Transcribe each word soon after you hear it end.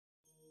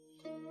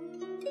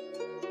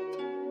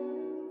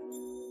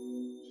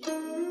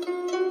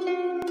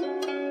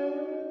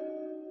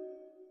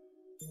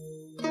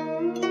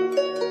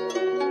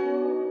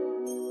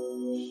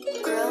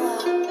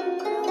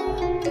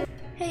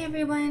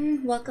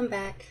everyone, welcome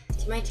back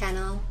to my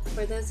channel.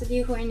 For those of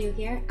you who are new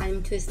here,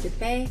 I'm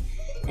TwistedFae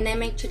and I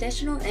make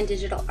traditional and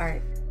digital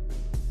art.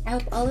 I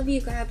hope all of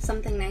you grab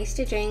something nice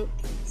to drink,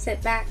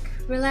 sit back,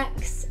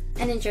 relax,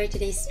 and enjoy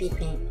today's speed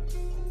paint.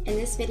 In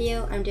this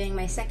video, I'm doing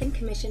my second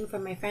commission for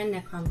my friend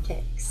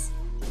Necromtix.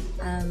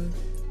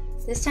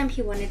 This time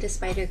he wanted a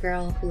spider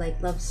girl who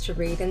loves to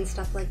read and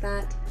stuff like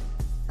that.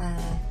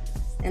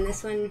 And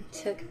this one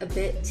took a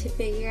bit to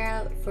figure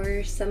out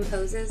for some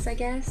poses, I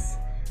guess.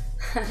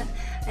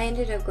 I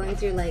ended up going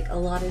through a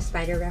lot of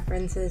spider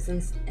references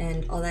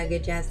and all that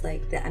good jazz,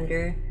 like the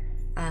under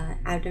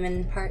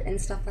abdomen part and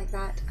stuff like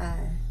that,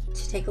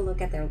 to take a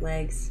look at their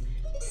legs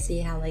to see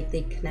how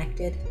they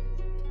connected.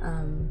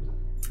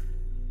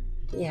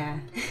 Yeah.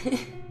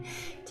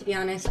 To be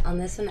honest, on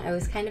this one I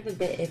was kind of a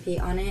bit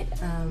iffy on it.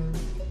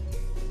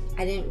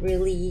 I didn't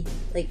really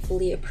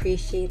fully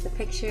appreciate the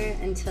picture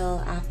until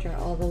after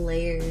all the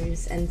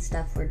layers and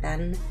stuff were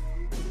done.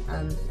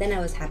 Then I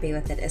was happy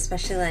with it,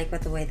 especially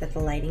with the way that the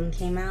lighting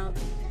came out.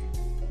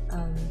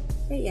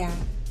 But yeah,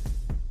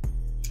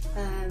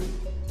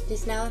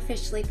 it's now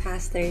officially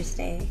past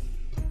Thursday.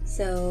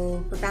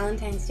 So for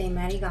Valentine's Day,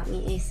 Maddie got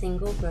me a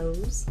single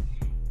rose,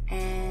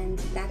 and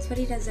that's what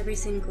he does every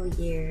single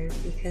year,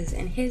 because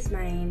in his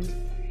mind,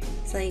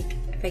 it's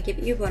if I give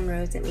you one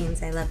rose, it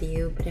means I love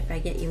you, but if I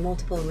get you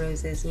multiple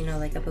roses, you know,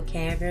 like a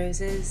bouquet of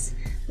roses,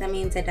 that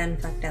means I done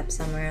fucked up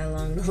somewhere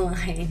along the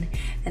line,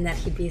 and that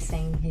he'd be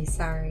saying he's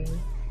sorry.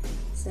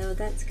 So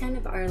that's kind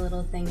of our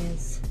little thing.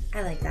 Is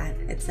I like that.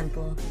 It's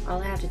simple.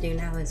 All I have to do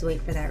now is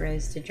wait for that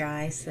rose to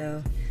dry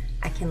so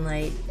I can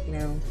you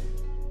know,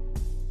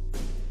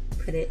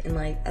 put it in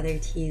other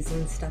teas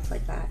and stuff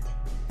like that.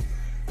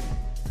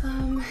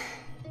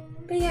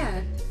 But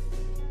yeah.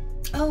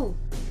 Oh,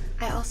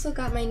 I also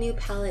got my new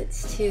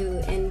palettes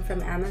too in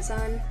from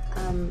Amazon.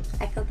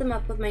 I filled them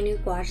up with my new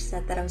gouache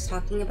set that I was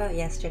talking about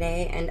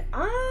yesterday, and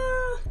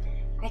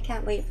I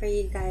can't wait for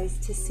you guys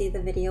to see the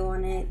video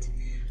on it.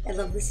 I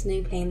love this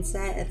new paint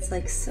set.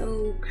 It's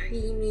so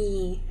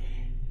creamy,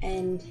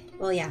 and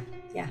well, yeah,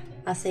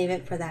 I'll save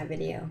it for that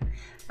video.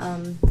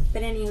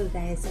 But anywho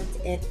guys,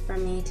 that's it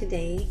from me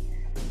today.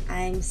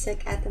 I'm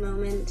sick at the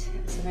moment,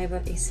 so my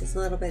voice is a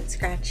little bit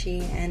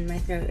scratchy and my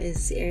throat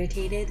is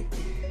irritated.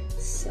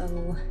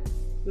 So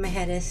my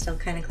head is still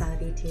kind of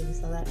cloudy too,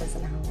 so that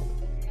doesn't help.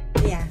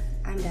 But yeah,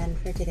 I'm done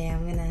for today.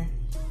 I'm gonna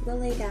go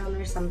lay down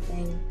or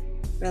something,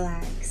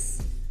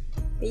 relax.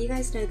 But you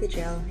guys know the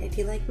drill. If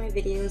you like my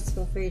videos,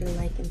 feel free to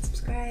like and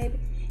subscribe.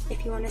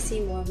 If you want to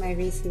see more of my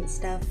recent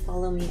stuff,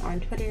 follow me on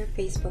Twitter,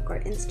 Facebook, or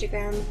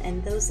Instagram,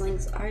 and those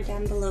links are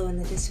down below in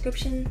the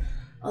description,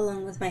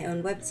 along with my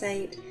own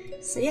website.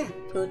 So yeah,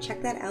 go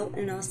check that out,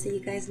 and I'll see you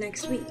guys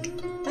next week.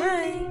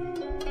 Bye!